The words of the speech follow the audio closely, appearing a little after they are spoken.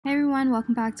everyone,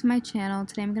 welcome back to my channel.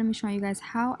 Today I'm going to be showing you guys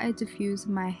how I diffuse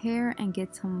my hair and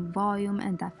get some volume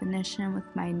and definition with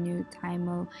my new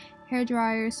TYMO hair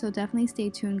dryer. So definitely stay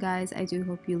tuned, guys. I do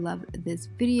hope you love this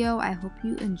video. I hope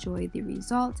you enjoy the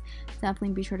result.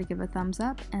 Definitely be sure to give a thumbs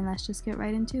up and let's just get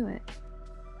right into it.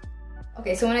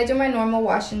 Okay, so when I do my normal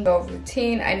wash and go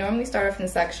routine, I normally start off in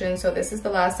section. So this is the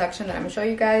last section that I'm gonna show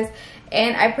you guys.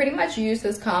 And I pretty much used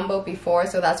this combo before,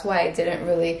 so that's why I didn't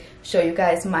really show you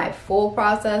guys my full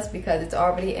process because it's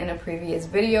already in a previous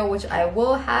video, which I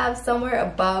will have somewhere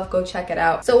above. Go check it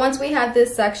out. So once we have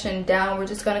this section down, we're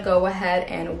just gonna go ahead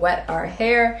and wet our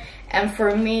hair. And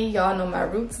for me, y'all know my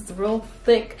roots is real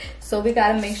thick, so we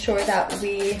gotta make sure that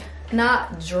we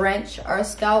not drench our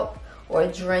scalp or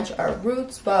drench our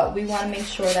roots, but we want to make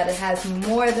sure that it has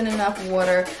more than enough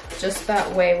water, just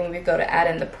that way when we go to add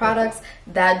in the products,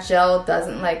 that gel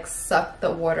doesn't like suck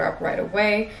the water up right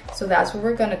away. So that's what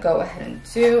we're going to go ahead and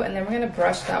do, and then we're going to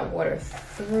brush that water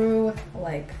through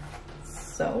like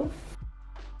so.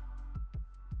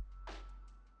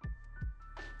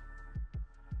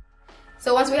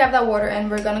 So once we have that water in,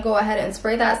 we're going to go ahead and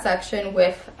spray that section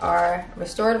with our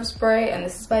restorative spray, and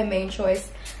this is by Main Choice.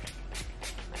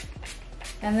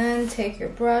 And then take your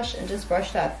brush and just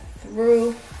brush that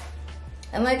through.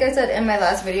 And like I said in my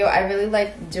last video, I really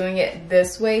like doing it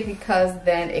this way because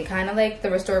then it kind of like the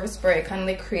restorative spray, it kind of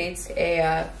like creates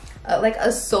like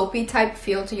a soapy type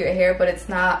feel to your hair, but it's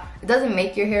not, it doesn't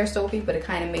make your hair soapy, but it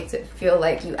kind of makes it feel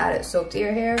like you added soap to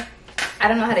your hair. I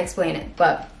don't know how to explain it,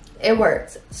 but it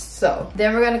works. So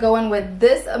then we're gonna go in with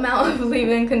this amount of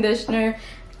leave-in conditioner.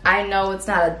 I know it's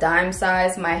not a dime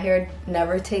size. My hair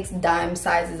never takes dime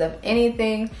sizes of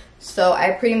anything. So I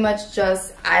pretty much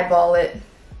just eyeball it.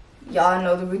 Y'all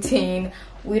know the routine.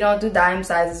 We don't do dime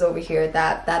sizes over here.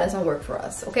 That doesn't work for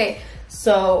us, okay?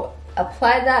 So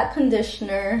apply that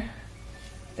conditioner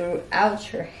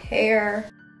throughout your hair.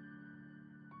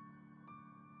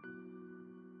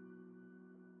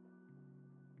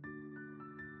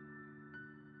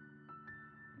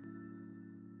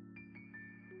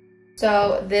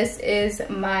 So this is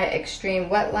my extreme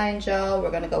wetline gel. We're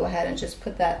gonna go ahead and just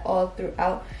put that all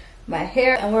throughout my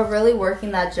hair, and we're really working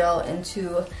that gel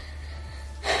into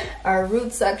our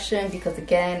root section because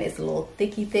again, it's a little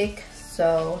thick.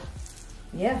 So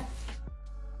yeah.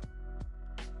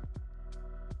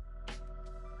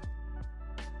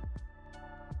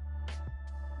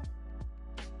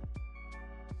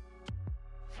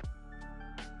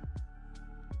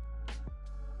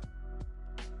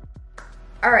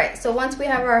 Alright, so once we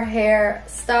have our hair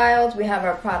styled, we have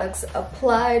our products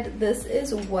applied, this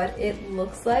is what it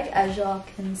looks like, as y'all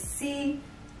can see.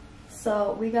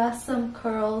 So we got some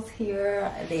curls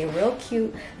here, they're real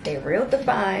cute, they're real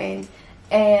defined,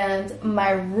 and my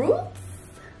roots,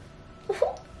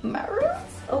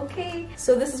 okay.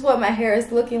 So this is what my hair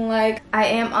is looking like. I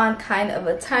am on kind of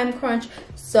a time crunch,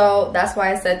 so that's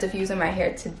why I said diffusing my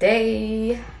hair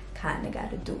today. Kinda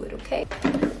gotta do it, okay?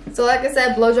 So like I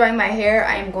said, blow drying my hair,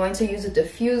 I am going to use a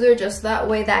diffuser just that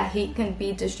way that heat can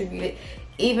be distributed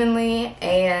evenly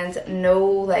and no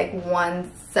like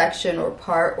one section or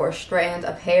part or strand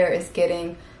of hair is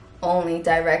getting only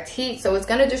direct heat. So it's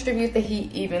gonna distribute the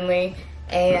heat evenly,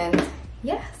 and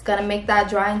yeah, it's gonna make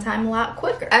that drying time a lot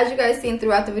quicker. As you guys seen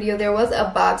throughout the video, there was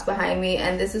a box behind me,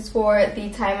 and this is for the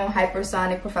TYMO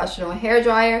HYPERSONIC professional hair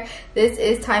dryer. This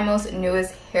is TYMO's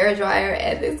newest hair dryer,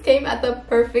 and this came at the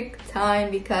perfect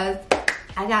time because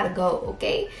I gotta go,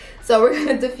 okay? So we're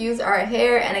gonna diffuse our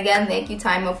hair, and again, thank you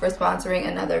TYMO for sponsoring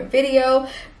another video.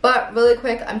 But really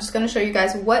quick, I'm just gonna show you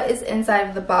guys what is inside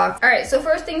of the box. All right, so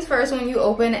first things first, when you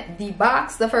open the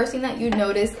box, the first thing that you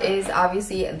notice is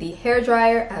obviously the hair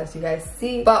dryer, as you guys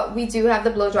see. But we do have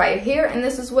the blow dryer here, and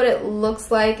this is what it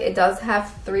looks like. It does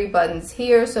have 3 buttons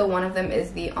here. So one of them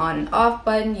is the on and off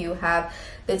button. You have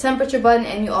the temperature button,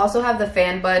 and you also have the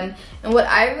fan button. And what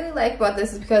I really like about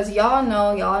this is because y'all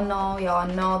know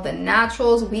the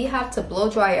naturals, we have to blow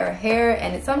dry our hair,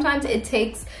 and sometimes it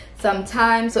takes some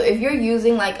time. So if you're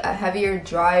using like a heavier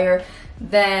dryer,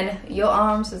 then your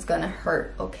arms is gonna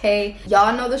hurt, okay?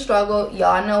 Y'all know the struggle.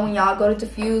 Y'all know when y'all go to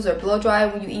diffuse or blow dry,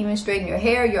 when you even straighten your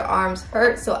hair, your arms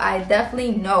hurt. So I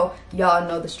definitely know y'all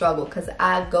know the struggle because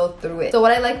I go through it. So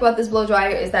what I like about this blow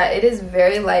dryer is that it is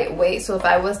very lightweight. So if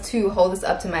I was to hold this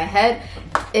up to my head,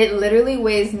 it literally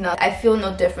weighs nothing. I feel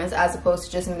no difference as opposed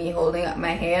to just me holding up my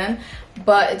hand.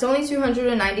 but it's only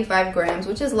 295 grams,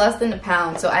 which is less than a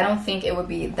pound, so I don't think it would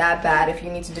be that bad if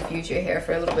you need to diffuse your hair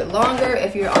for a little bit longer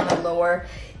if you're on a lower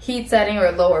heat setting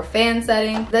or lower fan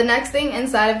setting. The next thing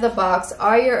inside of the box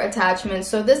are your attachments.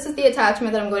 So this is the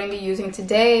attachment that I'm going to be using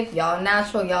today. If y'all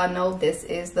natural, y'all know this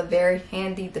is the very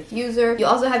handy diffuser. You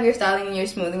also have your styling and your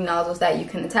smoothing nozzles that you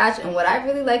can attach, and what I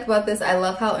really like about this, I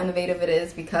love how innovative it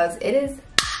is because it is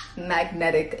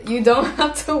magnetic. You don't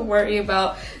have to worry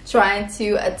about trying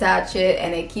to attach it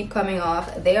and it keep coming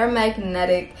off. They are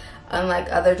magnetic,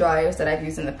 unlike other dryers that I've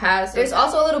used in the past. There's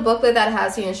also a little booklet that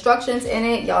has the instructions in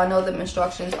it. Y'all know the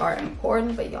instructions are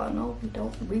important, but y'all know we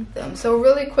don't read them. So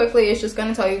really quickly, it's just going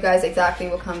to tell you guys exactly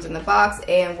what comes in the box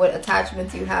and what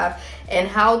attachments you have and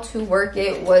how to work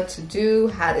it, what to do,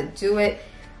 how to do it.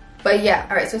 But yeah,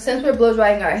 all right, so since we're blow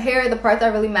drying our hair, the part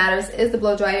that really matters is the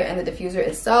blow dryer and the diffuser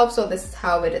itself. So this is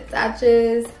how it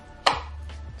attaches,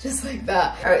 just like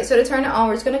that. All right, so to turn it on,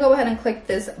 we're just gonna go ahead and click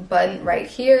this button right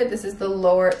here. This is the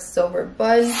lower silver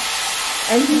button.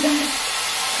 And you guys,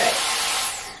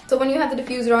 right. So when you have the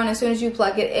diffuser on, as soon as you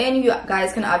plug it in, you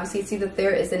guys can obviously see that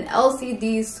there is an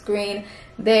LCD screen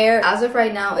there. As of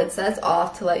right now, it says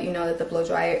off to let you know that the blow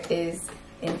dryer is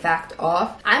in fact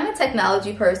off. I'm a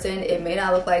technology person. It may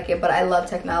not look like it, but I love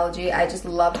technology. I just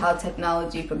love how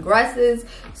technology progresses.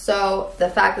 So the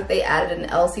fact that they added an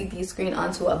LCD screen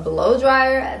onto a blow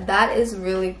dryer, that is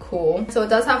really cool. So it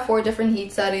does have 4 different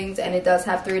heat settings and it does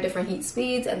have 3 different heat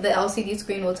speeds, and the LCD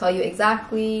screen will tell you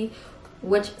exactly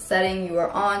which setting you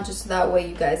are on, just so that way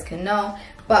you guys can know.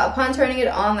 But upon turning it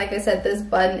on, like I said, this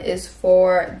button is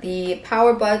for the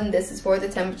power button, this is for the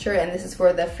temperature, and this is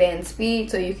for the fan speed.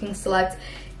 So you can select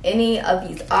any of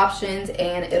these options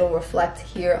and it'll reflect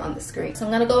here on the screen. So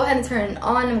I'm gonna go ahead and turn it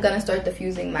on. I'm gonna start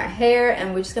diffusing my hair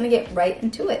and we're just gonna get right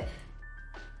into it.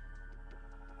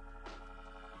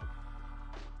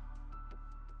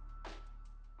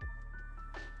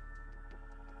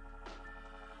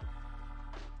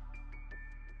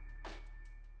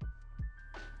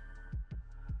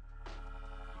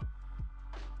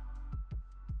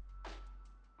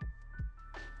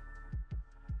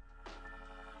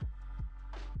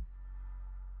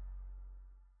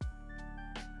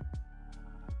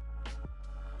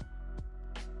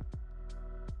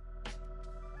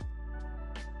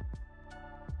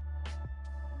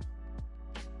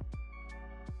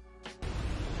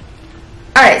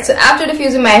 Alright, so after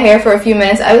diffusing my hair for a few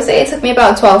minutes, I would say it took me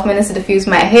about 12 minutes to diffuse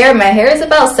my hair. My hair is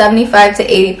about 75 to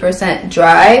 80%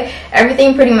 dry.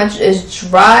 Everything pretty much is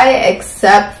dry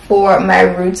except for my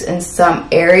roots in some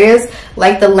areas.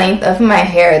 Like the length of my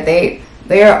hair,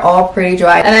 they are all pretty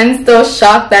dry. And I'm still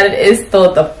shocked that it is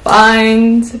still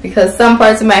defined, because some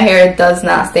parts of my hair does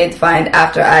not stay defined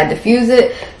after I diffuse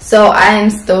it. So I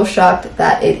am still shocked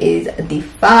that it is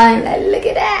defined. Like, look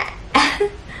at that.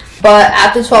 But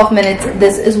after 12 minutes,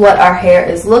 this is what our hair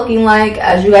is looking like.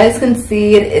 As you guys can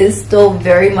see, it is still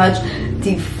very much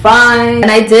defined.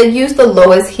 And I did use the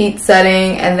lowest heat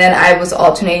setting, and then I was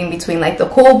alternating between like the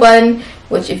cool button,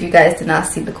 which if you guys did not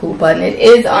see the cool button, it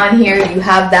is on here. You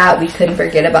have that. We couldn't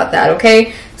forget about that,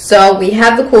 okay? So we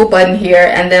have the cool button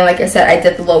here, and then like I said, I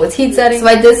did the lowest heat setting. So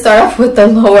I did start off with the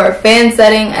lower fan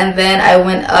setting, and then I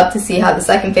went up to see how the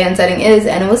second fan setting is,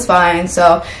 and it was fine.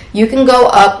 So you can go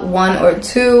up 1 or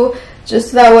 2,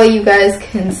 just so that way you guys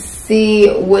can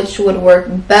see which would work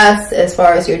best as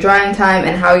far as your drying time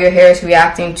and how your hair is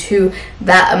reacting to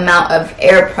that amount of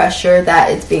air pressure that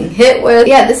it's being hit with.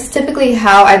 Yeah, this is typically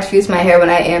how I diffuse my hair when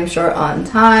I am short on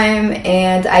time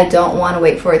and I don't want to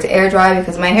wait for it to air dry,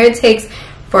 because my hair takes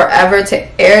forever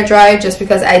to air dry, just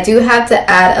because I do have to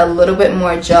add a little bit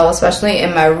more gel, especially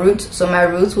in my roots. So my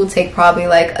roots will take probably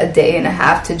like a day and a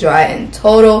half to dry in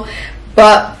total.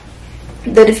 But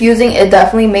the diffusing, it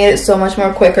definitely made it so much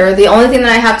more quicker. The only thing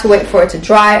that I have to wait for it to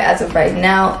dry as of right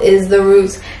now is the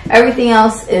roots. Everything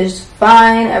else is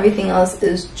fine. Everything else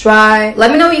is dry.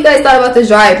 Let me know what you guys thought about this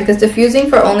dryer, because diffusing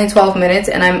for only 12 minutes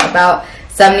and I'm about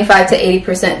 75 to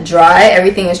 80% dry.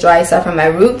 Everything is dry except for my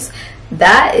roots.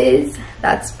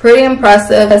 That's pretty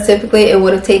impressive, because typically it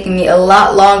would have taken me a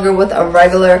lot longer with a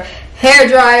regular hair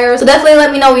dryer. So definitely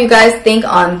let me know what you guys think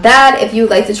on that. If you would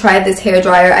like to try this hair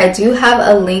dryer, I do have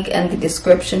a link in the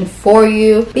description for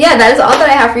you. But yeah, that is all that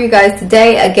I have for you guys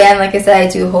today. Again, like I said, I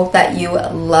do hope that you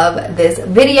love this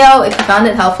video. If you found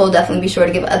it helpful, definitely be sure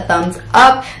to give it a thumbs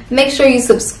up. Make sure you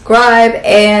subscribe,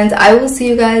 and I will see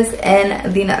you guys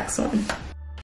in the next one.